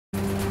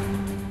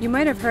You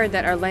might have heard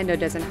that Orlando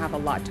doesn't have a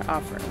lot to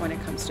offer when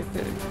it comes to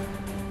food.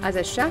 As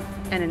a chef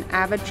and an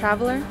avid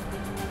traveler,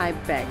 I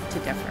beg to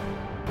differ.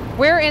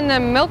 We're in the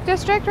Milk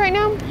District right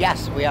now?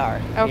 Yes, we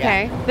are.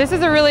 Okay. Yeah. This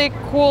is a really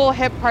cool,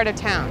 hip part of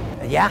town.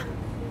 Yeah,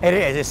 it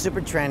is. It's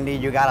super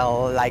trendy. You got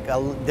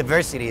a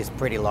diversity is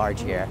pretty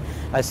large here,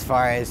 as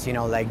far as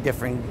like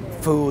different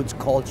foods,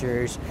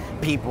 cultures,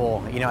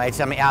 people. I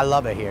mean, I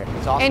love it here.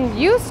 It's awesome. And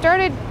you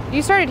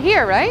started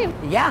here, right?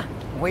 Yeah,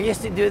 we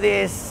used to do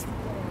this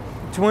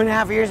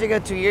 2.5 years ago,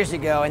 2 years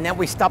ago, and then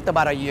we stopped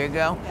about a year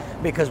ago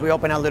because we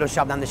opened a little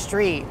shop down the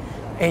street,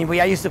 and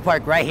I used to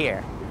park right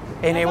here,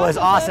 and it was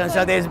awesome.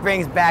 So this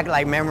brings back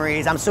like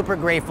memories. I'm super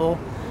grateful,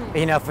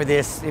 for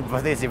this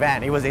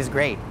event. It's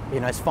great.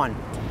 It's fun.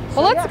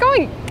 Well, let's go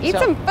and eat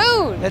some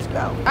food. Let's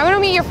go. I want to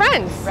meet your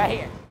friends. Right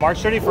here.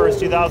 March 31st,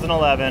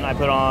 2011, I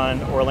put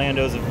on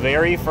Orlando's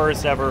very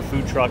first ever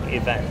food truck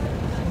event.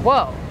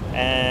 Whoa.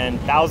 And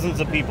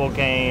thousands of people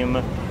came,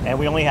 and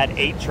we only had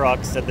 8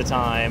 trucks at the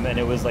time, and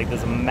it was like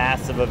this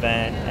massive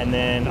event. And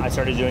then I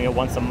started doing it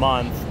once a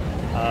month,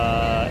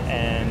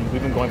 and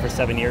we've been going for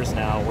 7 years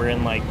now. We're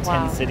in like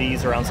 10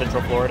 cities around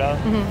Central Florida,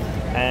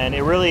 and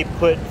it really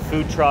put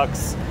food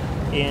trucks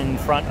in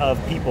front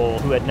of people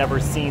who had never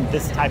seen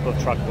this type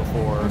of truck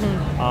before.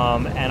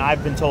 And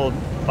I've been told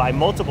by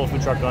multiple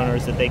food truck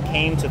owners that they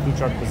came to Food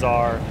Truck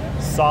Bazaar,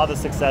 saw the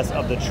success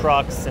of the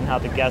trucks and how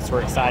the guests were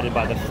excited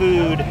by the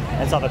food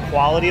and saw the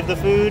quality of the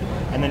food,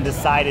 and then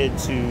decided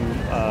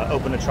to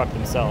open a truck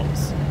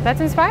themselves.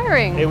 That's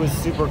inspiring. It was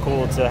super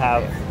cool to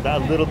have a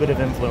little bit of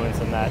influence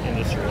in that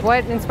industry.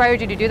 What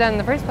inspired you to do that in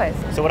the first place?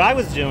 So what I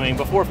was doing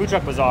before Food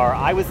Truck Bazaar,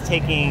 I was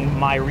taking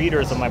my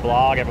readers of my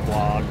blog. I have a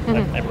blog.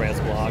 Everybody has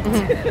a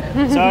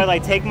blog. So I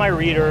would take my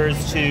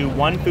readers to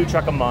one food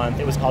truck a month.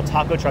 It was called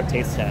Taco Truck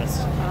Taste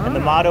Test. And the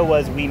motto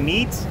was, we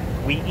meet,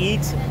 we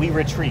eat, we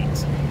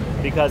retreat.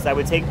 Because I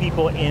would take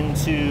people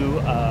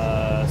into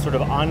sort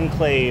of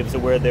enclaves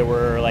where there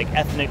were like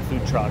ethnic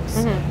food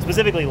trucks,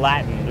 specifically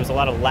Latin. There's a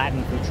lot of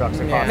Latin food trucks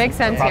across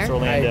Right.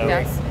 Orlando,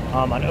 Yes.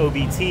 On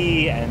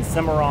OBT and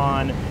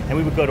Cimarron, and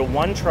we would go to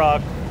one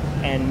truck,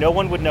 and no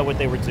one would know what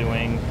they were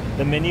doing.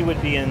 The menu would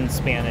be in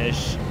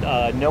Spanish.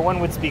 No one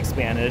would speak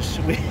Spanish,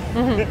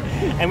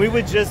 and we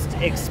would just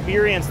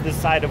experience this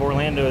side of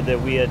Orlando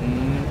that we had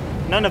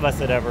none of us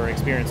had ever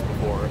experienced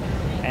before,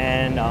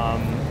 and.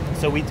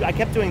 So I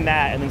kept doing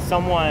that, and then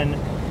someone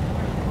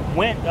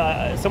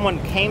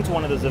came to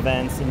one of those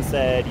events and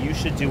said, you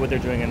should do what they're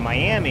doing in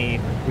Miami,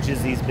 which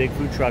is these big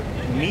food truck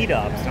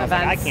meetups. And I was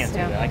like, I can't do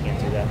that, I can't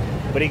do that.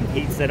 But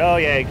he said, oh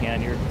yeah, you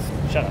can,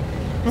 shut up.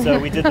 So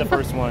we did the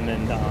first one,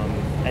 and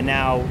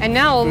now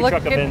food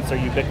truck events are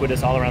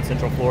ubiquitous all around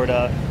Central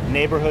Florida.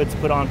 Neighborhoods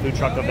put on food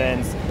truck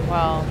events.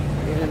 Well,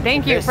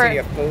 thank you for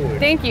food.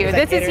 Thank you.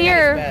 This is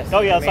here. Oh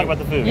yeah, let's talk about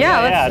the food.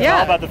 Yeah, it's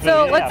all about the food.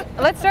 So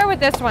let's start with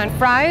this one.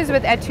 Fries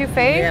with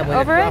etouffee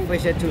over it.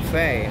 Crawfish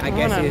etouffee. I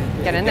guess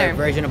it's their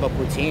version of a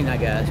poutine, I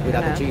guess,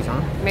 without the cheese,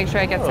 huh? Make sure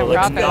I get some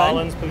crawfish.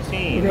 crawfish.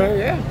 Poutine.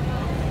 Yeah.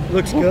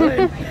 Looks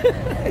good.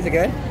 Is it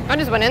good? I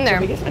just went in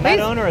there. And that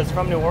owner is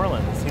from New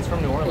Orleans. He's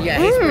from New Orleans. Yeah,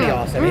 he's pretty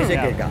awesome. He's a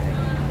good guy.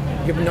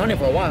 You've known him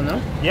for a while, no?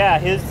 Yeah,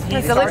 he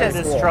started delicious.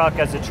 this truck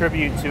as a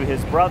tribute to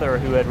his brother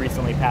who had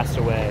recently passed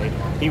away.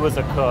 He was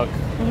a cook,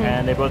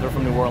 and they both are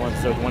from New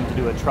Orleans, so he wanted to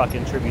do a truck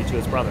in tribute to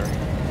his brother.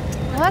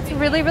 Well, that's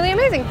really, really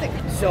amazing.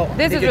 So,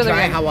 this is really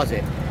good. How was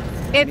it?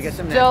 It's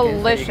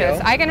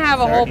delicious. I can have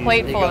a whole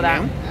plate full of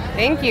that.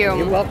 Thank you.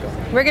 You're welcome.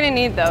 We're going to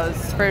need those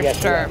for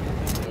sure.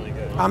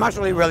 I'm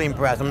actually really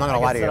impressed. I'm not going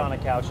to lie to you. I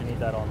could sit on a couch and eat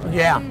that all night.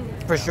 Yeah,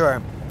 for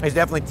sure. It's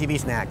definitely TV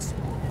snacks.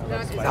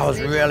 That was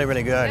really,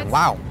 really good.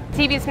 Wow.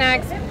 TV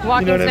snacks,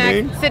 walking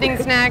snacks, sitting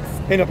snacks,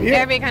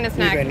 every kind of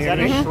snack. Is that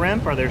a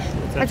shrimp or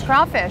It's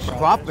crawfish.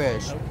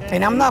 Crawfish.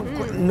 And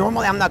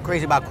normally I'm not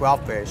crazy about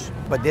crawfish,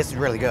 but this is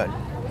really good.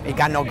 It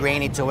got no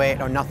grainy to it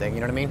or nothing,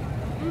 you know what I mean?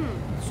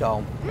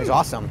 So it's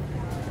awesome.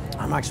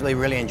 I'm actually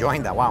really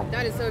enjoying that. Wow.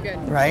 That is so good.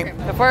 Right?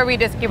 Okay. Before we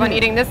just keep on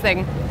eating this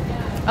thing,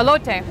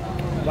 elote.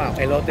 Wow,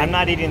 elote. I'm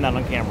not eating that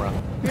on camera.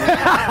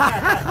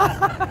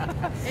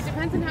 It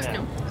depends on how.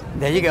 No.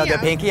 There you go, the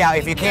pinky out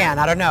if you can.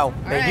 I don't know.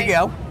 There you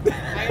go.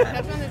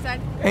 That's on this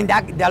side. And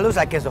that looks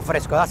like queso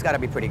fresco. That's got to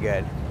be pretty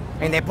good.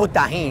 And they put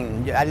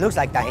tahini. It looks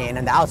like tahini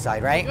on the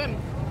outside, right? Good.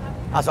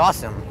 That's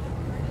awesome.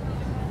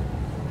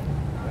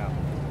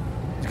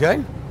 It's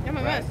good? Yeah,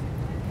 my best.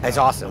 It's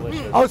awesome.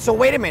 Oh, so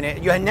wait a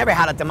minute. You had never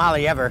had a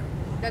tamale ever.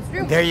 That's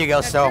true. There you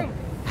go. That's so true.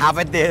 have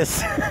it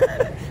this.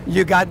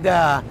 You got the...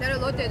 That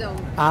elote though.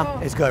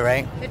 It's good,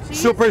 right? The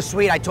cheese. Super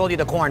sweet. I told you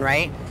the corn,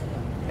 right?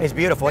 It's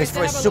beautiful. It's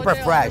super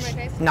fresh.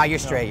 No, you're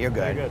straight. You're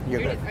good.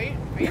 You're good.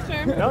 Are you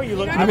sure? No, you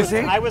look. Let me see.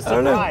 I was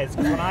surprised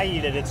because when I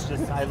eat it, it's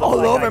just I look All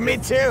like over I me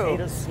just too. Ate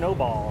a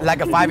snowball.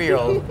 Like a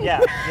 5-year-old. Yeah.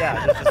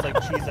 There's just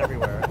like cheese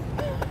everywhere.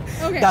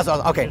 Okay. That's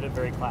awesome. Did Okay. it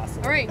very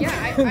classic. All right. Yeah.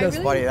 I That's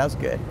really funny. That's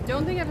good.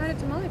 don't think I've had a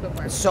tamale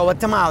before. So a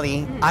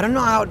tamale, I don't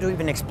know how to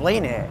even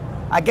explain it.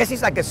 I guess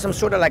it's like some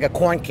sort of like a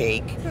corn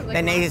cake. Like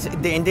And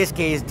in this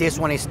case, this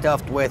one is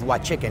stuffed with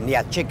what, chicken?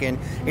 Yeah, chicken.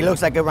 It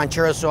looks like a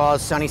ranchero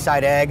sauce, sunny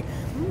side egg,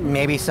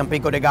 maybe some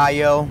pico de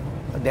gallo,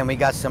 Then we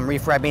got some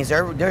refried beans.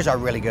 Theirs are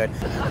really good.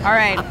 All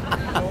right.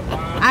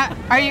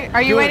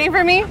 Are you waiting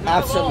for me?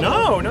 Absolutely.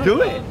 No.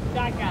 Do it.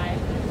 That guy.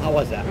 How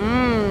was that?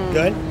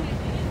 Good?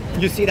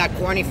 You see that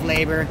corny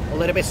flavor, a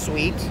little bit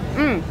sweet.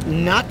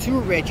 Not too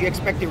rich. You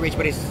expect it rich,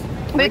 but it's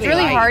really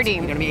light. hearty.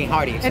 You know what I mean?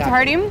 Hearty. It's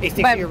Exactly. hearty, It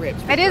sticks but to your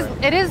ribs. for it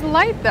is sure.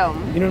 light though.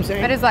 You know what I'm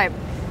saying? It is light.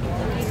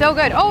 So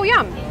good. Oh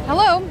yeah.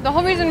 Hello. The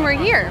whole reason we're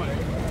here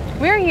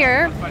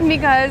here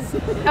because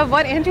of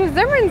what Andrew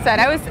Zimmern said.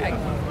 I was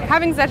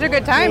having such a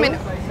good time and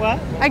What?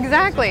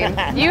 exactly.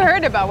 You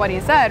heard about what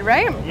he said,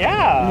 right?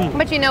 Yeah.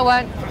 But you know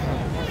what?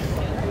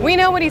 We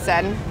know what he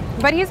said,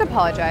 but he's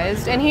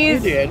apologized and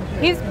he's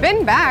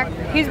been back.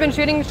 He's been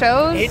shooting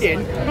shows. He did.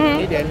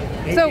 He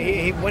did. So-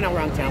 He went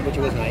around town, which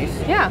was nice.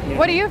 Yeah. You know?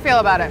 What do you feel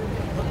about it?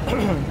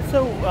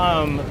 So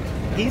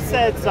he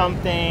said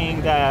something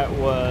that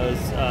was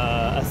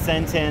a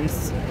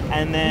sentence,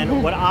 and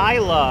then what I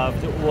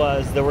loved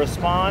was the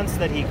response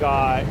that he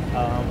got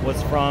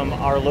was from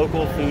our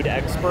local food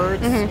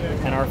experts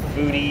and our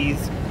foodies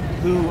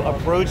who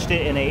approached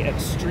it in a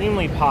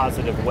extremely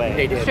positive way.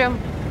 They did. True.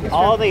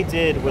 All they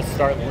did was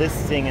start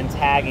listing and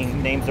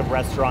tagging names of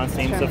restaurants,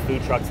 names Sure. of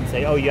food trucks, and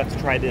say, oh, you have to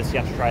try this, you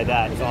have to try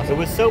that. It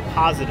was so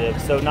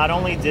positive. So not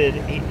only did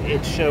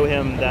it show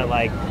him that,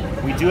 like,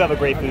 we do have a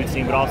great food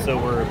scene, but also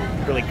we're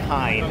really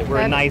kind. We're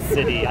a nice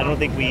city. I don't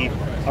think we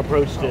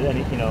approached it, we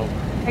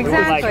were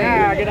like,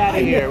 Exactly. get out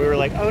of here. We were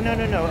like, oh,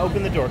 no,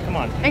 open the door, come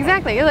on.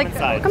 Exactly. You're like,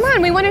 Inside. come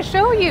on, we want to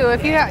show you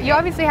if you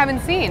obviously haven't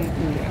seen.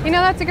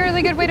 That's a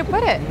really good way to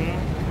put it.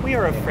 We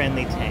are a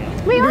friendly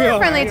town. We are a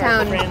friendly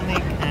town. Friendly,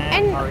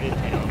 kind-hearted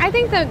town. I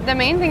think the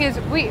main thing is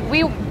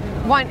we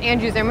want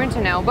Andrew Zimmern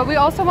to know, but we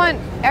also want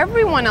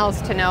everyone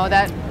else to know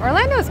that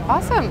Orlando is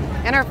awesome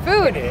and our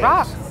food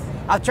rocks.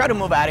 I've tried to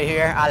move out of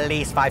here at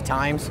least 5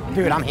 times.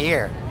 Dude, I'm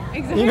here.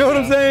 Exactly. You know what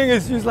I'm saying?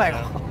 It's just like,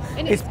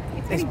 And it's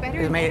getting better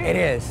and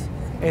better.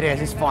 It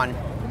is. It's fun.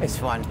 It's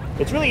fun.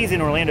 It's really easy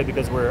in Orlando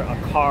because we're a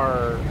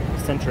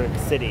car-centric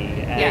city,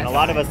 and Yes. a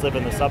lot of us live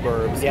in the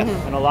suburbs, Yes.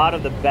 and a lot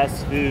of the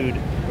best food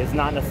is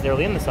not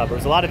necessarily in the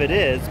suburbs. A lot of it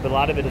is, but a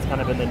lot of it is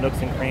kind of in the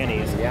nooks and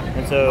crannies. Yeah.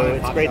 And so Mom and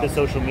it's pop great shops. that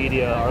social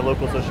media, our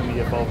local social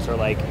media folks are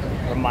like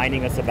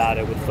reminding us about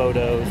it with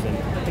photos,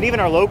 and even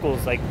our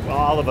locals, like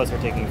all of us are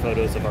taking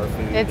photos of our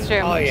food. It's true.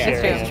 Oh, yeah.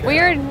 It's sharing true.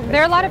 it.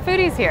 There are a lot of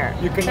foodies here.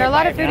 There are a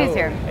lot of foodies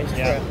here. It's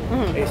Yeah.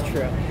 true. It's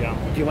true. Yeah.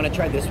 Do you want to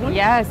try this one?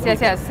 Yes.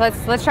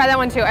 Let's try that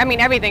one too. I mean,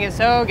 everything is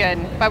so good,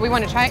 but we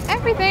want to try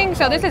everything.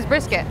 So this is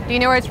brisket. Do you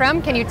know where it's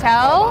from? Can you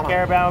tell?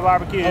 Carabao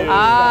barbecue.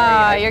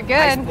 Ah, you're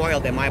I good.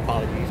 spoiled it. My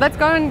apologies. Let's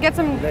go and get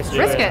some Let's do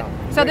brisket. it.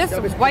 So This this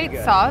stuff is white pretty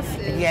good. sauce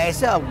is Yeah,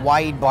 it's a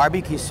white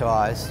barbecue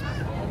sauce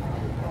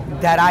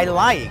that I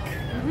like.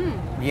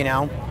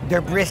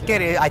 Their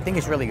brisket, I think,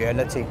 is really good.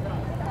 Let's see.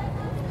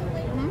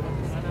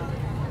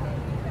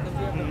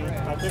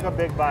 I took a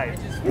big bite.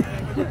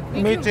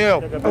 Me too.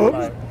 Took a big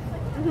bite.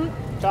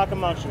 Talk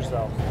amongst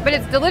yourselves. but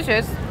it's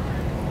delicious.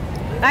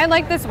 I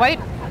like this white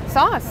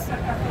sauce.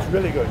 It's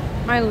really good.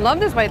 I love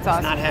this white sauce.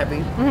 It's not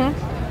heavy.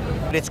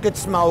 But it's good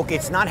smoke.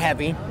 It's not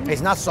heavy.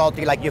 It's not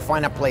salty like you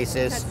find at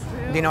places.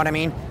 Do you know what I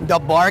mean? The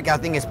bark, I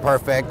think, is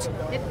perfect.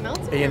 It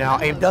melts.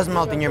 It does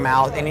melt in your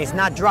mouth, and it's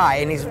not dry,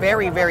 and it's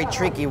very, very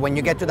tricky when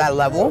you get to that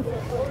level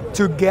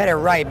to get it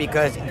right,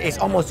 because it's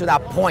almost to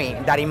that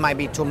point that it might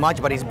be too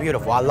much, but it's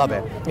beautiful. I love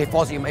it. It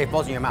falls in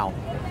your mouth.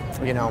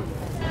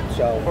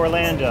 So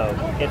Orlando,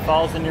 it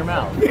falls in your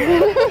mouth. There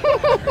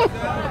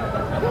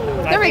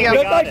we go.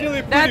 That's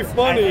actually pretty That's- I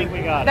funny. think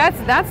we got it.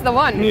 That's the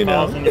one. It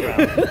falls in your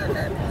mouth.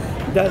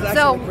 that's actually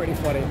So- pretty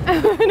funny.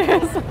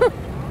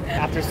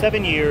 After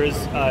 7 years,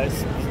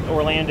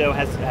 Orlando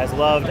has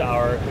loved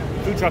our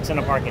food trucks in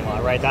a parking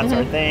lot, right? That's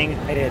our thing.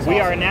 It is We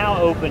are awesome. now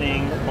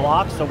opening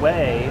blocks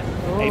away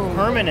a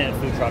permanent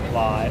food truck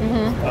lot,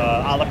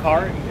 a la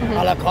carte.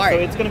 A la carte. So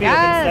it's going to be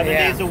Yes. open 7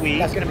 Yeah, days a week.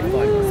 that's gonna be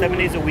fun. 7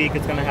 days a week.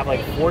 It's going to have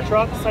like 4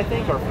 trucks, I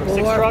think, or 6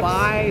 4 or trucks.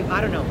 5,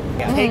 I don't know.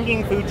 Yeah.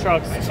 Taking food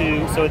trucks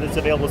so that it's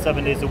available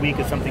 7 days a week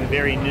is something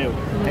very new.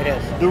 It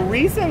is. The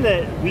reason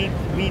that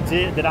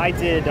I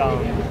did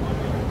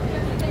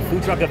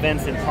food truck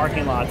events in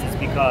parking lots is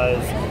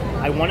because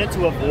I wanted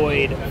to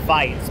avoid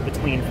fights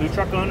between food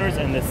truck owners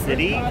and the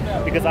city,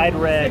 because I'd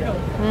read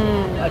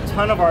a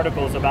ton of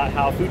articles about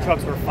how food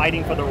trucks were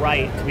fighting for the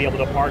right to be able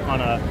to park on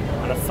a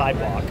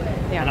sidewalk.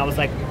 Yeah. And I was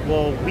like,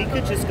 well, we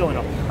could just go in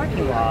a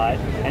parking lot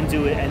and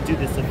do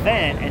this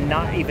event and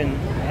not even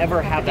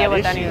ever have Deal that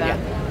with issue. any of that.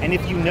 And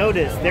if you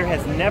notice, there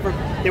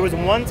was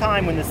one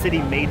time when the city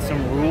made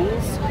some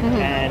rules,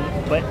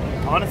 but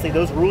honestly,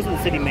 those rules that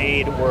the city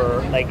made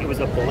were like, it was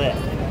a blip.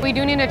 We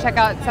do need to check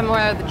out some more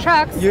of the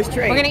trucks. You're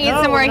straight. We're gonna eat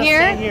No, somewhere we're gonna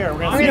here. stay here. We're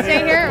gonna stay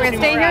here. We're gonna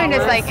stay here and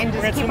just We're gonna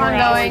keep see on more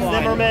hours. going.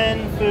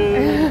 Zimmerman,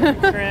 food,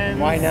 trends.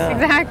 Why not?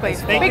 Exactly.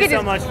 Thank We you could so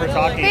just- much for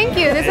talking. Thank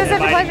you. This and is such a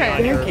inviting me pleasure.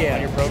 on your- Thank you.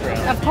 on your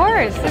program. Of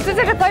course. This is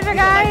such a pleasure,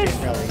 guys.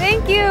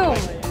 Thank you.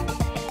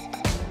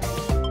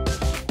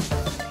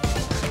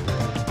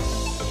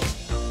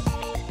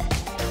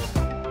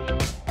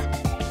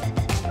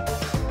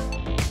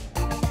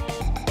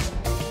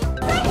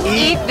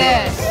 Eat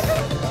this.